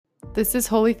This is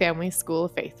Holy Family School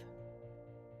of Faith.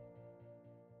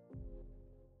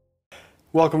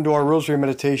 Welcome to our Rosary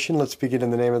Meditation. Let's begin in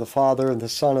the name of the Father, and the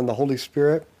Son, and the Holy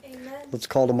Spirit. Amen. Let's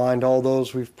call to mind all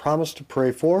those we've promised to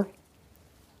pray for.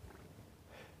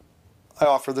 I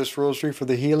offer this rosary for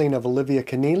the healing of Olivia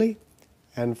Keneally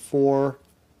and for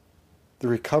the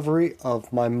recovery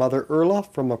of my mother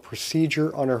Erla from a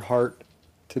procedure on her heart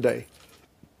today.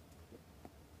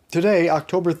 Today,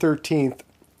 October 13th,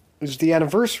 is the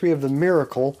anniversary of the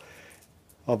miracle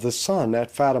of the sun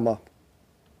at Fatima.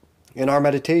 In our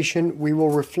meditation, we will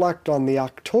reflect on the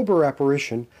October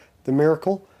apparition, the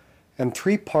miracle, and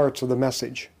three parts of the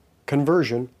message: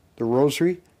 conversion, the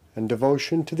rosary, and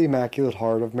devotion to the Immaculate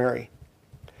Heart of Mary.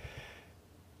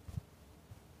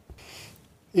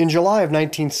 In July of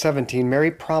 1917,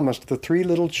 Mary promised the three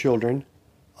little children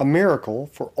a miracle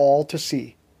for all to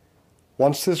see.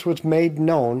 Once this was made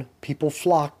known, people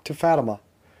flocked to Fatima.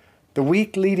 The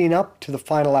week leading up to the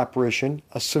final apparition,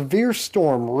 a severe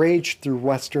storm raged through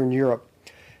Western Europe,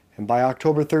 and by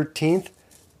October 13th,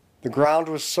 the ground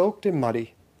was soaked and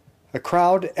muddy. A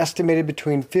crowd estimated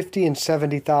between 50 and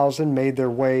 70,000 made their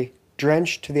way,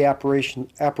 drenched, to the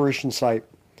apparition site.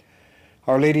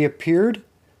 Our Lady appeared,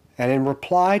 and in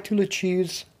reply to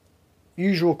Lucia's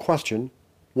usual question,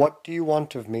 "What do you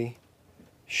want of me?"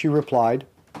 she replied,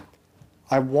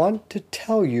 "I want to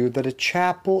tell you that a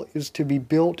chapel is to be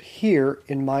built here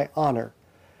in my honor.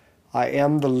 I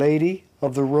am the Lady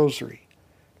of the Rosary.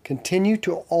 Continue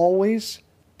to always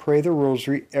pray the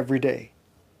Rosary every day.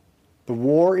 The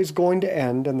war is going to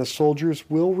end and the soldiers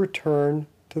will return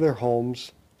to their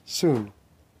homes soon."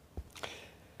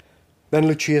 Then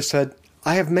Lucia said,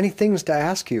 "I have many things to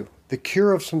ask you: the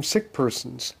cure of some sick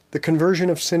persons, the conversion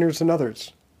of sinners and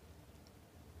others."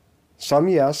 "Some,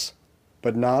 yes,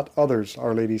 but not others,"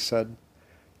 Our Lady said.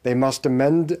 "They must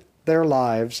amend their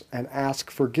lives and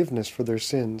ask forgiveness for their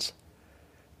sins."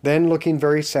 Then, looking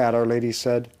very sad, Our Lady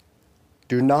said,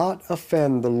 "Do not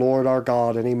offend the Lord our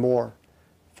God any more,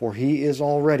 for he is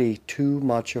already too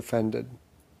much offended."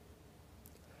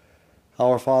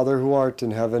 Our Father, who art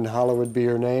in heaven, hallowed be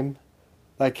your name.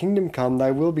 Thy kingdom come, thy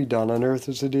will be done on earth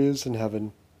as it is in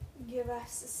heaven. Give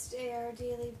us this day our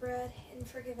daily bread, and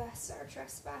forgive us our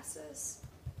trespasses,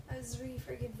 as we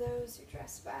forgive those who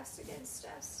trespass against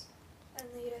us. And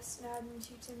lead us not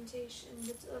into temptation,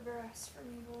 but deliver us from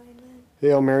evil. Amen.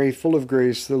 Hail Mary, full of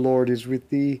grace, the Lord is with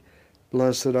thee.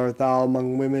 Blessed art thou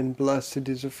among women, blessed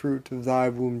is the fruit of thy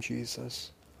womb,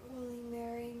 Jesus. Holy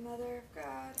Mary, Mother of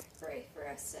God, pray for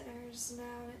us sinners, now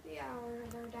and at the hour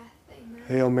of our death. Amen.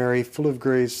 Hail Mary, full of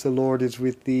grace, the Lord is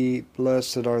with thee.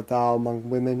 Blessed art thou among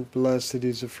women, blessed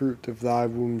is the fruit of thy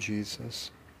womb,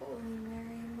 Jesus. Holy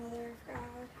Mary, Mother of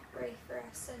God, pray for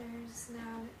us sinners,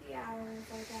 now and at the hour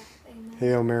of our death. Amen.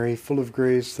 Hail Mary, full of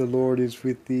grace, the Lord is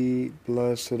with thee.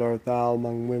 Blessed art thou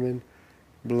among women,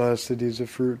 blessed is the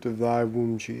fruit of thy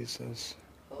womb, Jesus.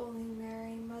 Holy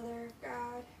Mary, Mother of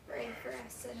God, pray for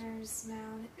us sinners,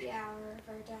 now and at the hour of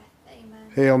our death.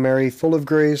 Amen. Hail Mary, full of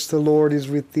grace, the Lord is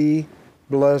with thee.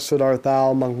 Blessed art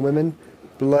thou among women,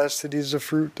 blessed is the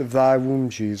fruit of thy womb,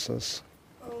 Jesus.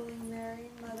 Holy Mary,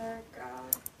 Mother of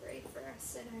God, pray for us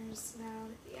sinners, now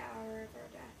and at the hour of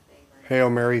our death. Amen. Hail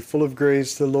Mary, full of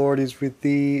grace, the Lord is with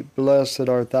thee. Blessed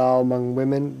art thou among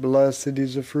women, blessed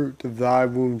is the fruit of thy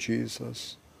womb,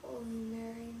 Jesus. Holy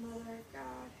Mary, Mother of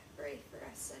God, pray for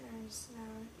us sinners, now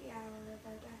and at the hour of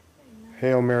our death. Amen.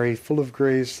 Hail Mary, full of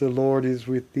grace, the Lord is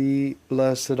with thee.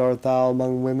 Blessed art thou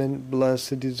among women,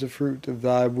 blessed is the fruit of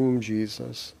thy womb,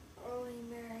 Jesus. Holy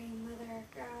Mary, Mother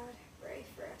of God, pray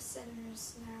for us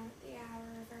sinners, now and at the hour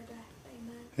of our death.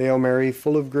 Amen. Hail Mary,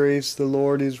 full of grace, the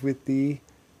Lord is with thee.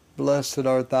 Blessed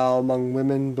art thou among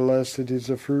women, blessed is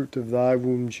the fruit of thy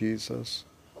womb, Jesus.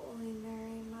 Holy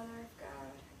Mary, Mother of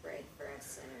God, pray for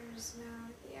us sinners, now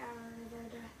and at the hour of our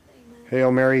death. Amen.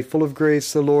 Hail Mary, full of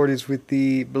grace, the Lord is with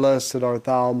thee. Blessed art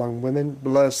thou among women,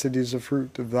 blessed is the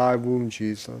fruit of thy womb,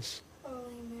 Jesus.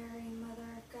 Holy Mary, Mother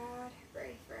of God,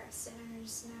 pray for us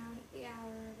sinners, now and at the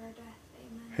hour of our death.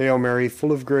 Amen. Hail Mary,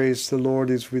 full of grace, the Lord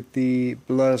is with thee.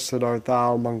 Blessed art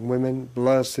thou among women,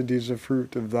 blessed is the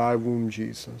fruit of thy womb,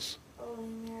 Jesus. Holy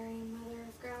Mary, Mother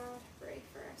of God, pray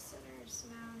for us sinners,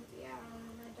 now and at the hour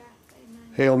of our death.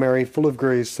 Amen. Hail Mary, full of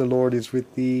grace, the Lord is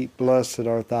with thee. Blessed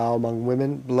art thou among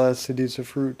women, blessed is the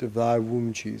fruit of thy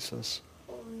womb, Jesus.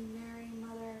 Holy Mary,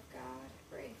 Mother of God,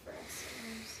 pray for us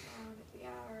sinners, now and at the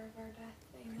hour of our death.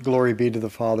 Amen. Glory be to the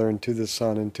Father, and to the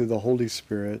Son, and to the Holy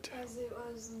Spirit. As it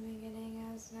was in the beginning,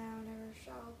 as now, and ever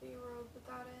shall be, world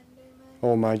without end. Amen.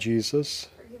 O my Jesus,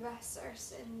 Forgive us our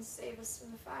sins, save us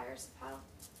from the fires of hell.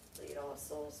 Lead all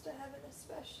souls to heaven,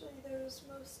 especially those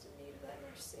most in need of thy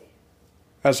mercy.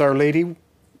 As Our Lady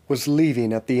was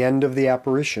leaving at the end of the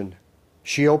apparition,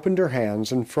 she opened her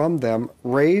hands, and from them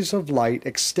rays of light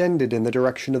extended in the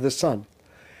direction of the sun.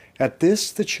 At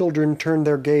this the children turned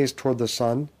their gaze toward the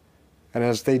sun, and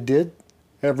as they did,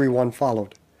 everyone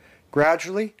followed.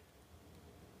 Gradually,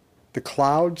 the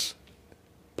clouds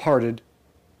parted.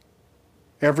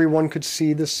 Everyone could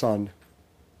see the sun.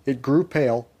 It grew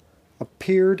pale,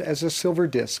 appeared as a silver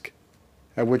disk,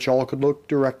 at which all could look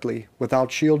directly,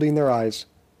 without shielding their eyes.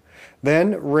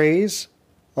 Then rays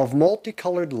of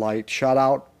multicolored light shot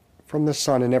out from the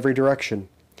sun in every direction.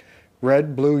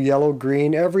 Red, blue, yellow,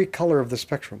 green, every color of the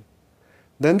spectrum.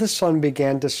 Then the sun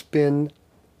began to spin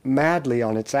madly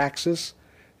on its axis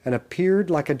and appeared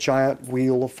like a giant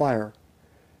wheel of fire.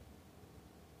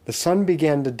 The sun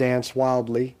began to dance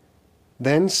wildly.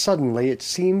 Then suddenly it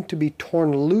seemed to be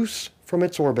torn loose from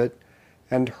its orbit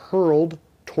and hurled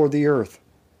toward the earth,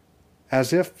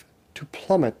 as if to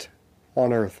plummet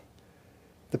on earth.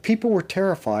 The people were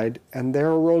terrified, and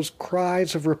there arose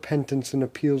cries of repentance and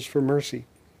appeals for mercy.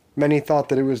 Many thought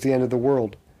that it was the end of the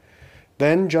world.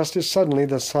 Then, just as suddenly,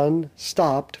 the sun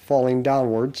stopped falling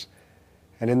downwards,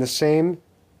 and in the same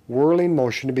whirling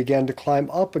motion it began to climb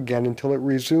up again until it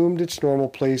resumed its normal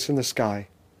place in the sky.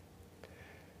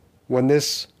 When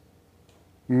this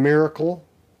miracle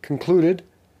concluded,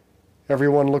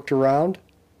 everyone looked around.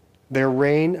 Their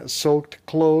rain-soaked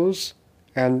clothes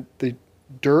and the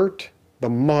dirt, the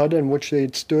mud in which they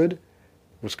had stood,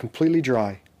 was completely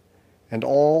dry, and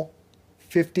all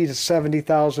 50 to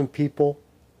 70,000 people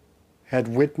had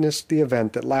witnessed the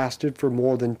event that lasted for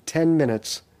more than 10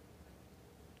 minutes.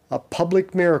 A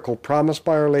public miracle promised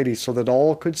by Our Lady so that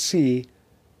all could see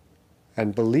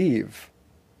and believe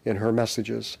in her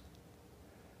messages.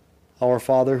 Our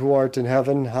Father, who art in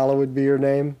heaven, hallowed be your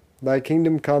name. Thy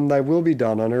kingdom come, thy will be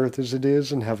done on earth as it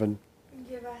is in heaven.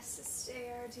 Give us this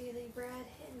day our daily bread,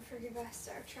 and forgive us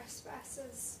our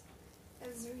trespasses,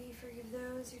 as we forgive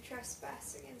those who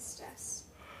trespass against us.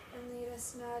 And lead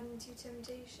us not into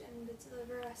temptation, but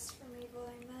deliver us from evil.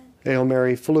 Amen. Hail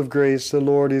Mary, full of grace, the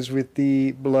Lord is with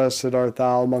thee. Blessed art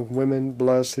thou among women.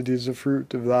 Blessed is the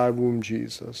fruit of thy womb,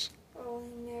 Jesus. Holy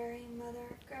Mary, Mother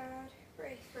of God,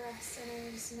 pray for us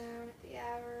sinners now and at the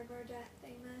hour of our death.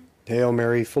 Amen. Hail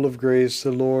Mary, full of grace,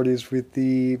 the Lord is with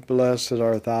thee. Blessed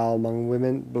art thou among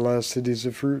women. Blessed is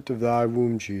the fruit of thy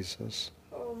womb, Jesus.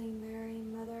 Holy Mary,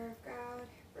 Mother of God,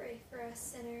 pray for us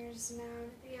sinners now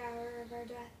and at the hour of our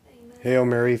death. Amen. Hail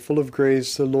Mary, full of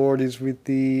grace, the Lord is with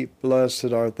thee.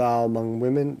 Blessed art thou among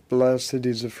women. Blessed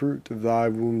is the fruit of thy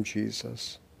womb,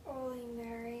 Jesus. Holy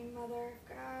Mary, Mother of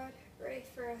God, pray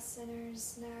for us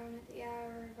sinners now and at the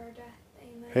hour of our death.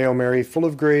 Amen. Hail Mary, full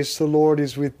of grace, the Lord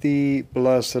is with thee.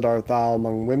 Blessed art thou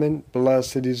among women.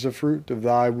 Blessed is the fruit of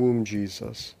thy womb,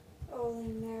 Jesus. Holy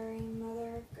Mary,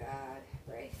 Mother of God,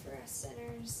 pray for us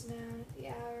sinners now and at the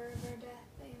hour of our death.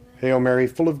 Amen. Hail Mary,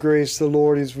 full of grace, the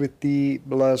Lord is with thee.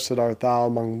 Blessed art thou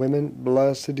among women.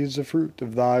 Blessed is the fruit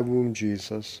of thy womb,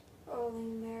 Jesus. Holy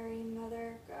Mary, Mother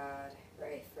of God,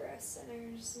 pray for us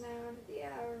sinners now and at the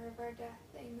hour of our death.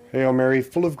 Amen. Hail Mary,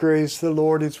 full of grace, the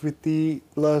Lord is with thee.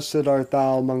 Blessed art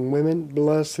thou among women.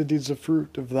 Blessed is the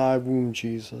fruit of thy womb,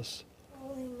 Jesus.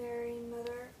 Holy Mary,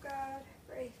 Mother of God,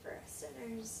 pray for us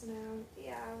sinners now and at the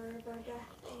hour of our death.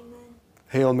 Amen.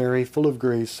 Hail Mary, full of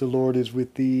grace, the Lord is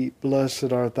with thee.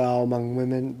 Blessed art thou among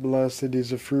women. Blessed is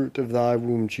the fruit of thy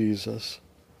womb, Jesus.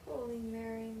 Holy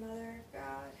Mary, Mother of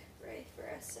God, pray for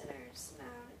us sinners now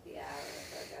and at the hour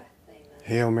of our death. Amen.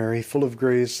 Hail Mary, full of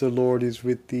grace, the Lord is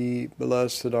with thee.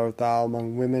 Blessed art thou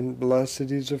among women.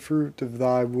 Blessed is the fruit of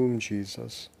thy womb,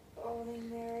 Jesus. Holy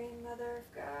Mary, Mother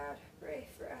of God, pray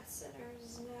for us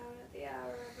sinners now and at the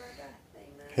hour of our death.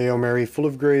 Amen. Hail Mary, full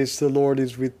of grace, the Lord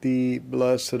is with thee.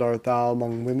 Blessed art thou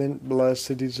among women.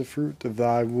 Blessed is the fruit of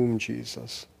thy womb,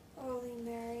 Jesus. Holy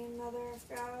Mary, Mother of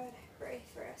God, pray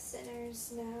for us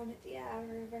sinners now and at the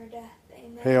hour of our death.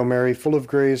 Amen. Hail Mary, full of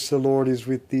grace, the Lord is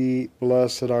with thee.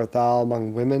 Blessed art thou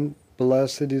among women.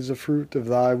 Blessed is the fruit of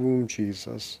thy womb,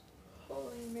 Jesus.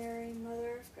 Holy Mary,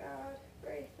 Mother of God,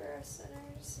 pray for us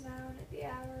sinners now and at the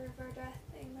hour of our death.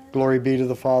 Amen. Glory be to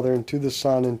the Father, and to the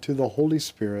Son, and to the Holy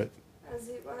Spirit. As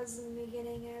it was in the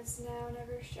beginning, as now, and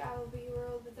ever shall be,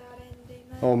 world without end.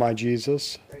 Amen. O my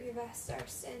Jesus, Forgive us our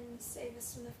sins, save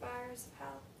us from the fires of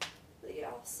hell. Lead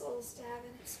all souls to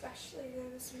heaven, especially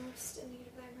those most in need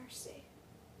of thy mercy.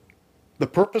 the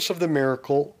purpose of the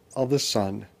miracle of the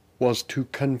sun was to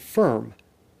confirm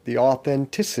the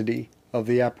authenticity of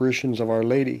the apparitions of Our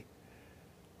Lady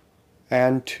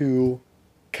and to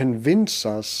convince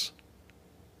us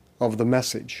of the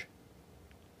message.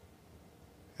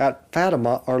 At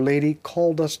Fatima, Our Lady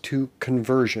called us to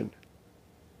conversion.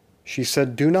 She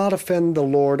said, "Do not offend the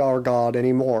Lord our God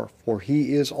any more, for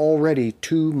he is already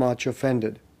too much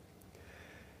offended."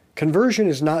 Conversion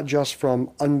is not just from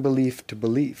unbelief to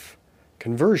belief.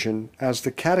 Conversion, as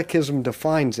the Catechism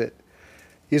defines it,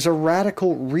 is a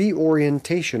radical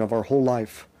reorientation of our whole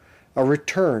life, a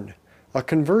return, a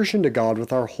conversion to God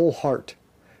with our whole heart,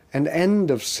 an end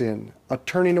of sin, a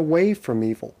turning away from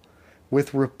evil,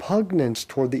 with repugnance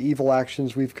toward the evil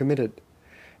actions we've committed.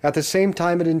 At the same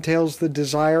time, it entails the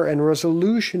desire and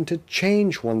resolution to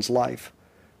change one's life,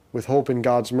 with hope in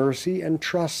God's mercy and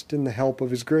trust in the help of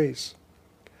His grace.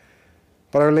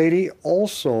 But Our Lady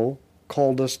also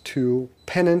called us to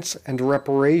penance and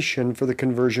reparation for the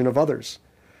conversion of others.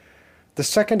 The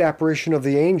second apparition of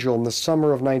the angel in the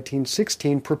summer of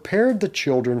 1916 prepared the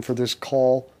children for this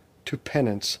call to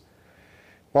penance.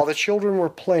 While the children were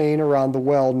playing around the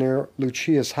well near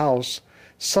Lucia's house,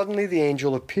 suddenly the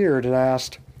angel appeared and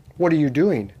asked, "What are you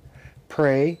doing?"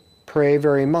 "Pray, pray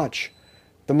very much.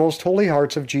 The most holy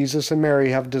hearts of Jesus and Mary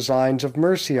have designs of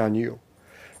mercy on you.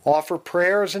 Offer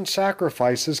prayers and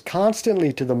sacrifices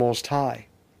constantly to the Most High.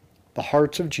 The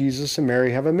hearts of Jesus and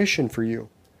Mary have a mission for you."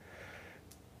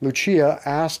 Lucia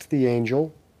asked the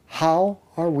angel, "How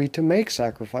are we to make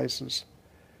sacrifices?"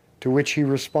 To which he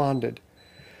responded,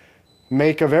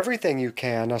 "Make of everything you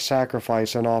can a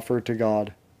sacrifice and offer it to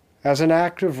God, as an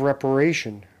act of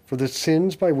reparation for the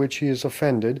sins by which He is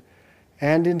offended,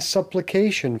 and in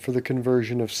supplication for the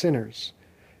conversion of sinners.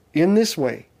 In this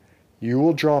way, you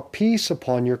will draw peace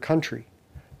upon your country.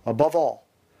 Above all,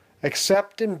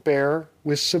 accept and bear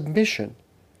with submission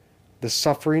the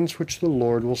sufferings which the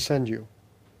Lord will send you."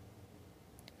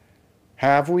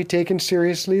 Have we taken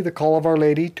seriously the call of Our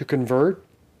Lady to convert?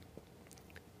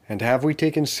 And have we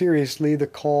taken seriously the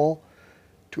call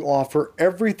to offer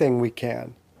everything we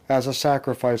can as a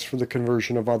sacrifice for the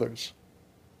conversion of others?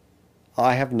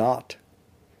 I have not.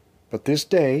 But this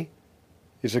day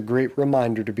is a great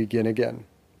reminder to begin again.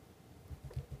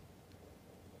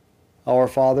 Our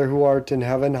Father, who art in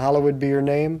heaven, hallowed be your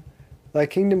name. Thy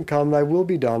kingdom come, thy will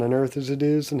be done on earth as it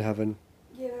is in heaven.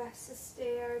 Give us this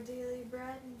day our daily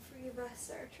bread, and forgive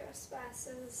us our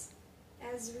trespasses,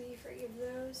 as we forgive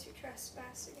those who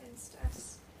trespass against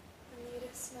us. And lead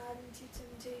us not into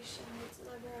temptation, but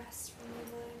deliver us from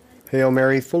evil. Amen. Hail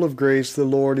Mary, full of grace, the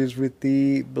Lord is with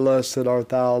thee. Blessed art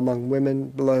thou among women.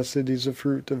 Blessed is the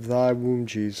fruit of thy womb,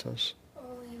 Jesus.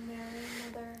 Holy Mary,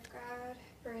 Mother of God,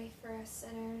 pray for us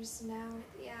sinners, now and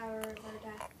at the hour of our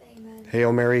death. Amen.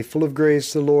 Hail Mary, full of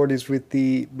grace, the Lord is with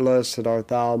thee. Blessed art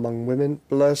thou among women.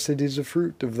 Blessed is the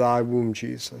fruit of thy womb,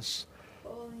 Jesus.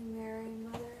 Holy Mary,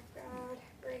 Mother of God,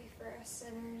 pray for us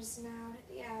sinners, now and at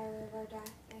the hour of our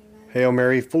death. Amen. Hail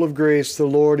Mary, full of grace, the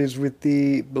Lord is with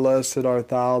thee. Blessed art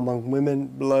thou among women.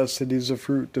 Blessed is the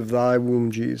fruit of thy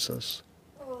womb, Jesus.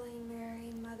 Holy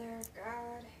Mary, Mother of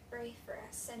God, pray for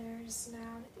us sinners, now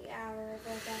and at the hour of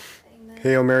our death. Amen.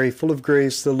 Hail Mary, full of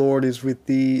grace, the Lord is with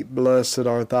thee. Blessed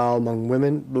art thou among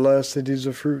women. Blessed is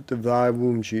the fruit of thy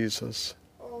womb, Jesus.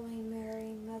 Holy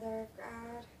Mary, Mother of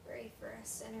God, pray for us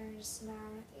sinners, now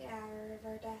and at the hour of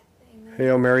our death. Amen.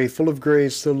 Hail Mary, full of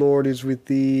grace, the Lord is with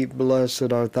thee.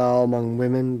 Blessed art thou among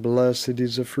women. Blessed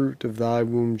is the fruit of thy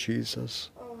womb, Jesus.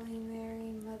 Holy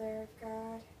Mary, Mother of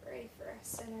God, pray for us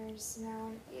sinners, now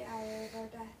and at the hour of our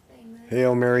death. Amen.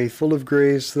 Hail Mary, full of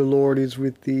grace, the Lord is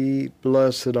with thee.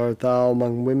 Blessed art thou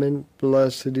among women.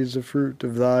 Blessed is the fruit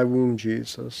of thy womb,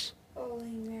 Jesus. Holy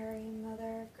Mary,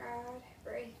 Mother of God,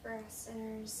 pray for us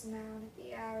sinners, now and at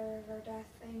the hour of our death.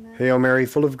 Amen. Hail Mary,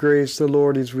 full of grace, the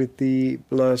Lord is with thee.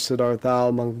 Blessed art thou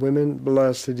among women.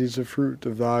 Blessed is the fruit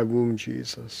of thy womb,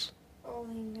 Jesus.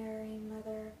 Holy Mary,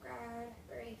 Mother of God,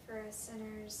 pray for us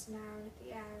sinners, now and at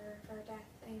the hour of our death.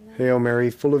 Amen. Hail Mary,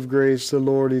 full of grace, the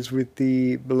Lord is with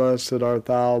thee. Blessed art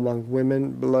thou among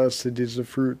women. Blessed is the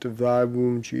fruit of thy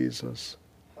womb, Jesus.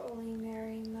 Holy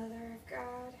Mary, Mother of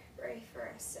God, pray for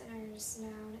us sinners, now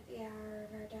and at the hour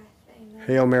of our death. Amen.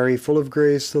 Hail Mary, full of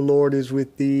grace, the Lord is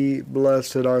with thee.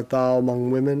 Blessed art thou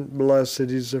among women. Blessed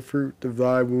is the fruit of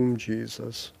thy womb,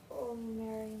 Jesus. Holy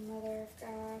Mary, Mother of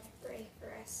God, pray for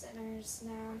us sinners,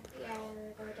 now and at the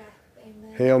hour of our death.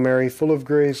 Amen. Hail Mary, full of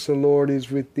grace, the Lord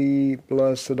is with thee.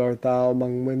 Blessed art thou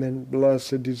among women.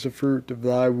 Blessed is the fruit of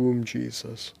thy womb,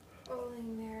 Jesus. Holy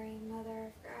Mary, Mother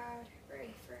of God, pray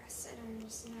for us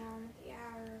sinners, now and at the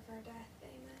hour of our death.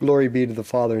 Amen. Glory be to the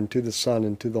Father, and to the Son,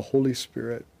 and to the Holy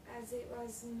Spirit. As it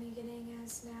was in the beginning,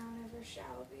 as now, and ever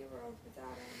shall be, world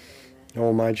without end. Amen.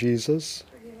 O my Jesus,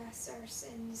 Forgive us our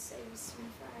sins, save us from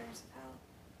the fires of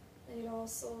hell. Lead all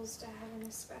souls to heaven,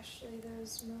 especially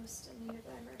those most in need of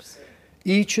thy mercy.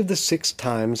 each of the 6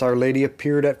 times Our Lady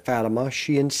appeared at Fatima,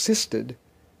 she insisted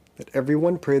that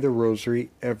everyone pray the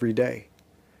rosary every day.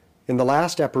 In the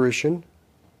last apparition,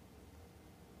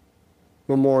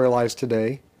 memorialized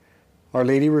today, Our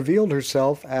Lady revealed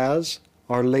herself as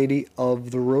Our Lady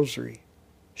of the Rosary.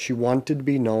 She wanted to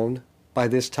be known by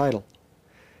this title.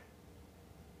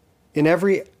 In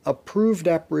every approved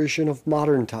apparition of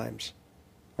modern times,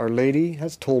 Our Lady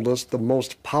has told us the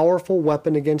most powerful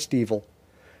weapon against evil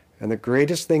and the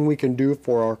greatest thing we can do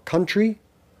for our country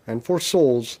and for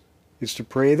souls is to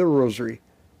pray the Rosary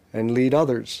and lead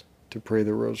others to pray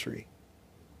the Rosary.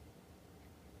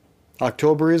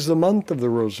 October is the month of the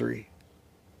Rosary.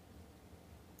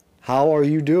 How are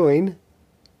you doing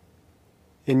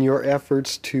in your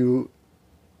efforts to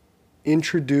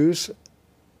introduce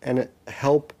and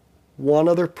help one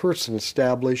other person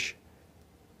establish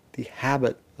the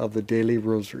habit of the daily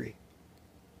Rosary?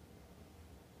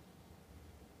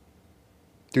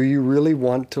 Do you really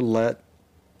want to let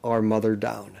our mother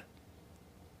down?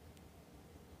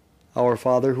 Our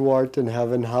Father who art in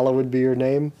heaven, hallowed be your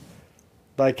name.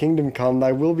 Thy kingdom come,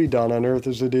 thy will be done on earth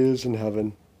as it is in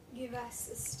heaven. Give us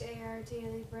this day our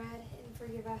daily bread, and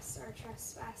forgive us our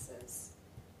trespasses,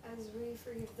 as we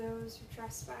forgive those who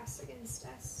trespass against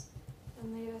us.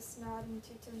 And lead us not into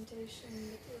temptation,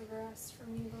 but deliver us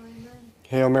from evil. Amen.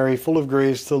 Hail Mary, full of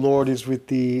grace, the Lord is with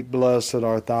thee. Blessed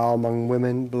art thou among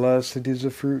women. Blessed is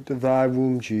the fruit of thy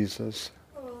womb, Jesus.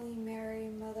 Holy Mary,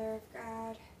 Mother of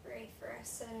God, pray for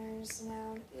us sinners,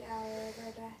 now and at the hour of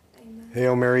our death. Amen.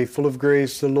 Hail Mary, full of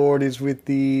grace, the Lord is with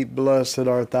thee. Blessed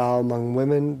art thou among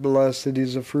women. Blessed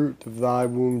is the fruit of thy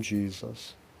womb,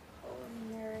 Jesus.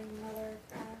 Holy Mary, Mother of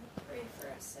God, pray for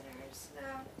us sinners,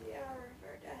 now and at the hour of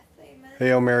our death. Amen.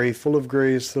 Hail Mary, full of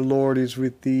grace, the Lord is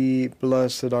with thee.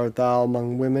 Blessed art thou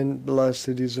among women.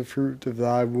 Blessed is the fruit of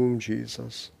thy womb,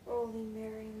 Jesus. Holy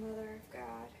Mary, Mother of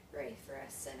God, pray for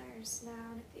us sinners, now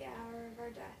and at the hour of our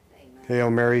death. Amen. Hail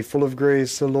Mary, full of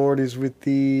grace, the Lord is with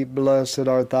thee. Blessed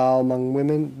art thou among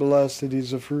women. Blessed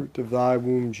is the fruit of thy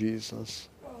womb, Jesus.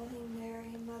 Holy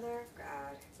Mary, Mother of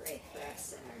God, pray for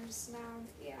us sinners, now and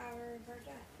at the hour of our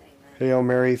death. Amen. Hail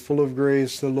Mary, full of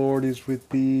grace, the Lord is with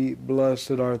thee.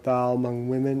 Blessed art thou among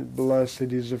women.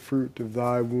 Blessed is the fruit of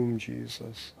thy womb,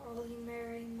 Jesus. Holy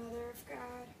Mary, Mother of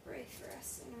God, pray for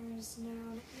us sinners,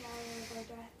 now and at the hour of our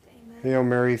death. Amen. Hail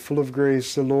Mary, full of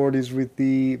grace, the Lord is with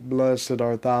thee. Blessed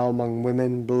art thou among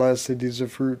women. Blessed is the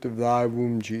fruit of thy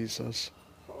womb, Jesus.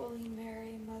 Holy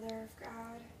Mary, Mother of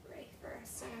God, pray for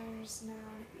us sinners, now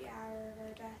and at the hour of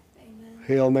our death. Amen.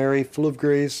 Hail Mary, full of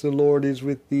grace, the Lord is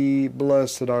with thee.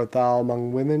 Blessed art thou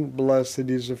among women.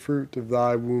 Blessed is the fruit of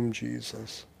thy womb,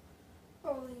 Jesus.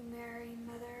 Holy Mary,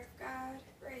 Mother of God,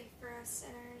 pray for us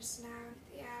sinners, now and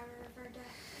at the hour of our death.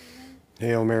 Amen.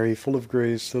 Hail Mary, full of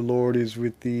grace, the Lord is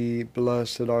with thee.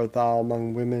 Blessed art thou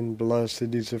among women.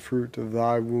 Blessed is the fruit of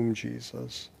thy womb,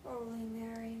 Jesus. Holy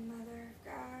Mary, Mother of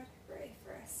God, pray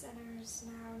for us sinners,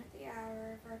 now and at the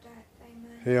hour of our death.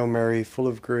 Amen. Hail Mary, full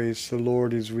of grace, the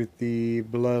Lord is with thee.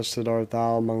 Blessed art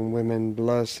thou among women.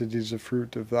 Blessed is the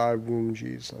fruit of thy womb,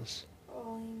 Jesus.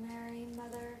 Holy Mary,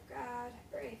 Mother of God,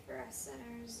 pray for us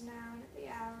sinners, now and at the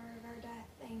hour of our death.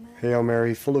 Amen. Hail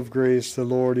Mary, full of grace, the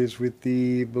Lord is with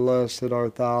thee. Blessed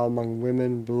art thou among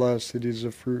women. Blessed is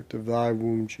the fruit of thy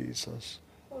womb, Jesus.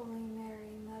 Holy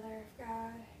Mary, Mother of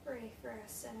God, pray for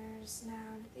us sinners, now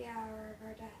and at the hour of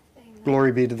our death. Amen.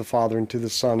 Glory be to the Father, and to the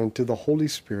Son, and to the Holy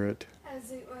Spirit.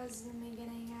 As it was in the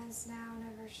beginning, as now, and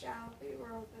ever shall be,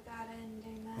 world without end.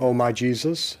 Amen. O my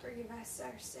Jesus, Forgive us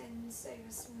our sins, save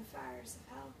us from the fires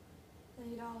of hell.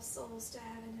 Lead all souls to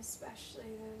heaven,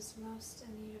 especially those most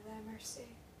in need of thy mercy.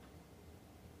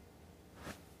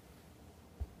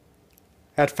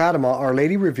 at Fatima, Our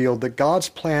Lady revealed that God's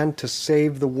plan to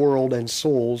save the world and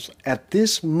souls at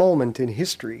this moment in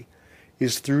history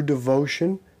is through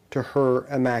devotion to her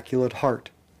Immaculate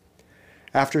Heart.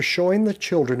 After showing the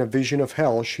children a vision of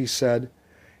hell, she said,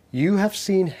 "You have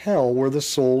seen hell where the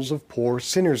souls of poor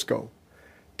sinners go.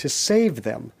 To save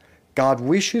them, God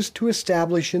wishes to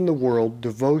establish in the world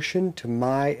devotion to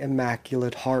my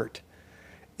Immaculate Heart.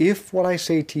 If what I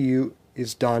say to you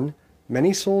is done,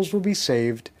 many souls will be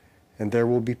saved, and there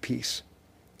will be peace."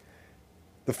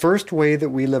 The first way that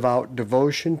we live out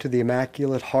devotion to the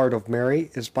Immaculate Heart of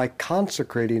Mary is by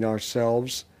consecrating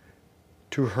ourselves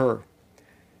to her.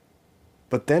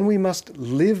 But then we must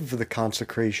live the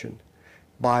consecration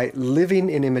by living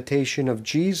in imitation of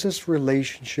Jesus'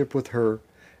 relationship with her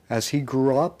as he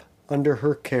grew up under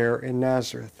her care in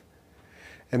Nazareth.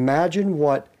 Imagine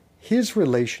what his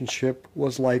relationship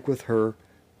was like with her,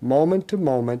 moment to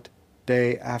moment,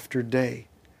 day after day.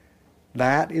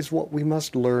 That is what we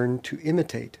must learn to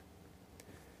imitate.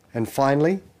 And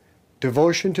finally,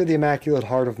 devotion to the Immaculate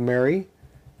Heart of Mary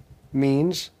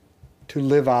means to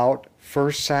live out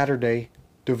First Saturday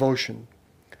devotion.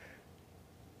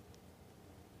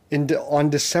 On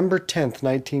December 10th,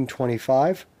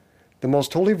 1925, the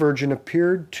Most Holy Virgin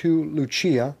appeared to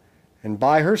Lucia, and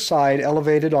by her side,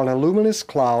 elevated on a luminous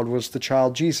cloud, was the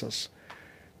child Jesus.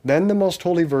 Then the Most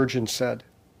Holy Virgin said,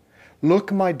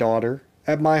 "Look, my daughter,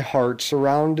 at my heart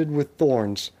surrounded with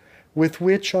thorns, with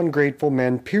which ungrateful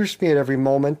men pierce me at every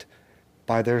moment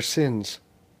by their sins.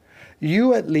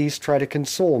 You at least try to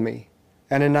console me,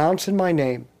 and announce in my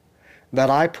name that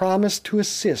I promise to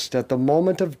assist at the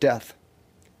moment of death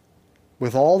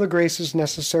with all the graces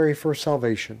necessary for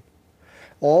salvation,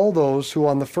 all those who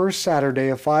on the first Saturday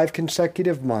of 5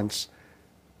 consecutive months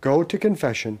go to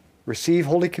confession, receive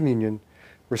Holy Communion,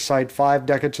 recite 5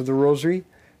 decades of the Rosary,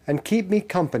 and keep me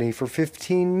company for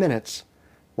 15 minutes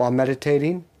while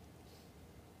meditating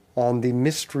on the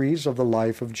mysteries of the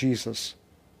life of Jesus,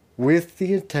 with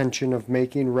the intention of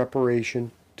making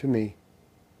reparation to me.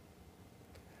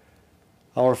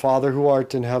 Our Father who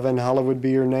art in heaven, hallowed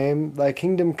be your name. Thy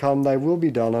kingdom come, thy will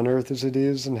be done on earth as it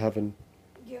is in heaven.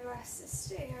 Give us this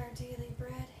day our daily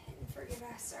bread, and forgive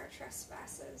us our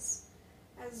trespasses,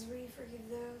 as we forgive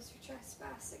those who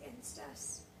trespass against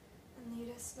us. And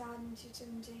lead us not into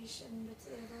temptation, but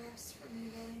deliver us from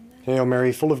evil. Amen. Hail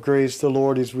Mary, full of grace, the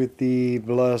Lord is with thee.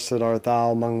 Blessed art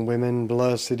thou among women.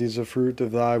 Blessed is the fruit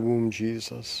of thy womb,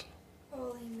 Jesus.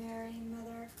 Holy Mary,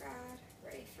 Mother of God,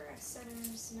 pray for us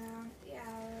sinners now and at the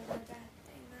hour of our death.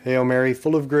 Amen. Hail Mary,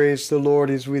 full of grace, the Lord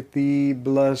is with thee.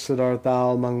 Blessed art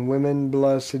thou among women.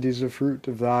 Blessed is the fruit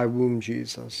of thy womb,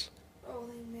 Jesus.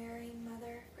 Holy Mary,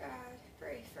 Mother of God,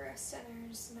 pray for us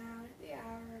sinners now and at the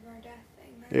hour of our death.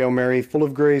 Amen. Hail Mary, full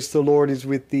of grace, the Lord is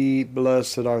with thee.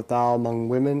 Blessed art thou among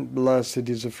women. Blessed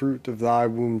is the fruit of thy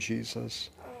womb, Jesus.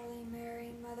 Holy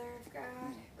Mary, Mother of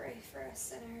God, pray for us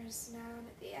sinners now and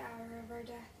at the hour of our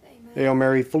death. Amen. Hail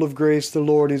Mary, full of grace, the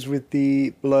Lord is with thee.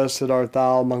 Blessed art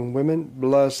thou among women.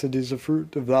 Blessed is the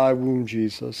fruit of thy womb,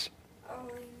 Jesus.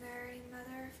 Holy Mary,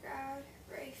 Mother of God,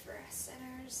 pray for us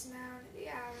sinners now and at the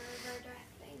hour of our death.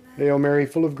 Amen. Hail Mary,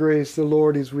 full of grace, the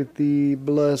Lord is with thee.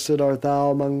 Blessed art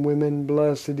thou among women.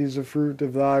 Blessed is the fruit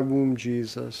of thy womb,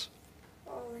 Jesus.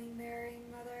 Holy Mary,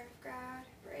 Mother of God,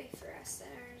 pray for us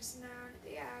sinners now and at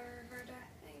the hour of our death.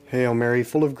 Amen. Hail Mary,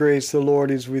 full of grace, the Lord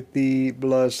is with thee.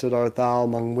 Blessed art thou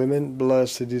among women.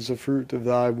 Blessed is the fruit of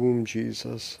thy womb,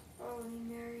 Jesus. Holy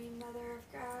Mary, Mother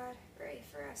of God, pray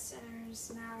for us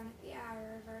sinners now and at the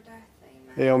hour of our death.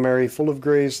 Amen. Hail Mary, full of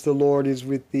grace, the Lord is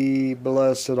with thee.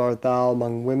 Blessed art thou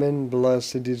among women.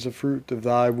 Blessed is the fruit of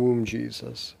thy womb,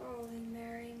 Jesus. Holy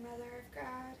Mary, Mother of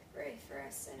God, pray for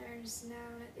us sinners now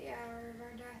and at the hour of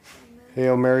our death. Amen.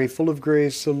 Hail Mary, full of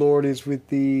grace, the Lord is with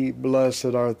thee.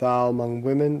 Blessed art thou among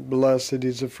women. Blessed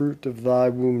is the fruit of thy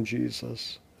womb,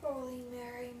 Jesus. Holy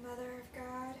Mary, Mother of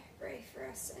God, pray for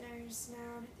us sinners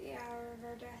now and at the hour of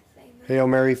our death. Amen. Hail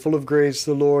Mary, full of grace,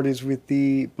 the Lord is with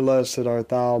thee. Blessed art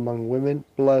thou among women.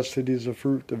 Blessed is the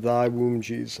fruit of thy womb,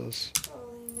 Jesus.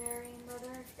 Holy Mary,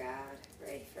 Mother of God,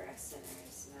 pray for us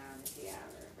sinners now and at the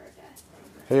hour of our death.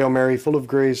 Amen. Hail Mary, full of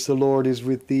grace, the Lord is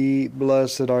with thee.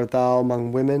 Blessed art thou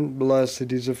among women.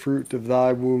 Blessed is the fruit of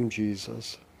thy womb,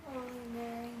 Jesus. Holy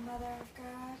Mary, Mother of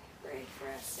God, pray for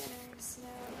us sinners now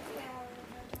and at the hour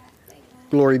of our death. Amen.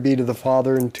 Glory be to the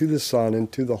Father, and to the Son,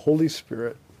 and to the Holy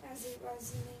Spirit. As it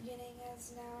was in the beginning,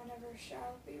 as now, and ever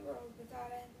shall be, world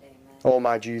without end. Amen. O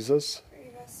my Jesus,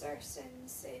 Forgive us our sins,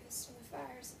 save us from the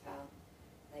fires of hell.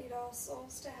 Lead all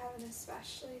souls to heaven,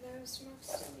 especially those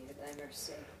most in need of thy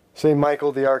mercy. Saint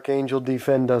Michael the Archangel,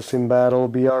 defend us in battle.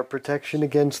 Be our protection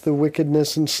against the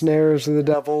wickedness and snares of the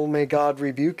devil. May God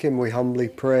rebuke him, we humbly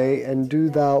pray. And do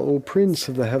thou, O Prince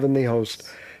of the heavenly host,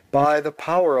 by the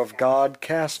power of God,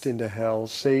 cast into hell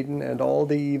Satan and all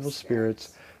the evil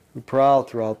spirits who prowl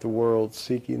throughout the world,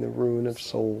 seeking the ruin of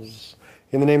souls.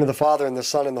 In the name of the Father, and the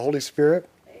Son, and the Holy Spirit.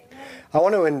 Amen. I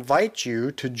want to invite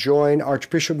you to join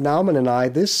Archbishop Naumann and I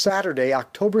this Saturday,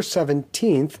 October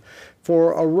 17th,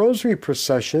 for a rosary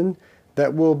procession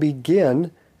that will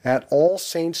begin at All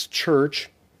Saints Church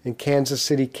in Kansas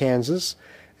City, Kansas,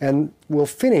 and will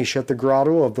finish at the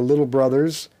grotto of the Little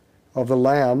Brothers of the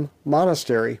Lamb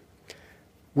Monastery.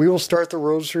 We will start the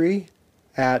rosary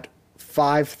at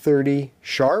 5:30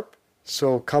 sharp,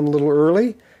 so come a little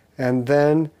early, and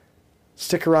then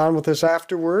stick around with us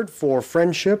afterward for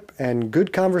friendship and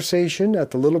good conversation at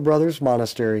the Little Brothers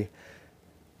Monastery.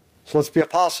 So let's be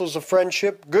apostles of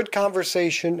friendship, good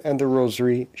conversation, and the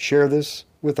rosary. Share this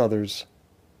with others.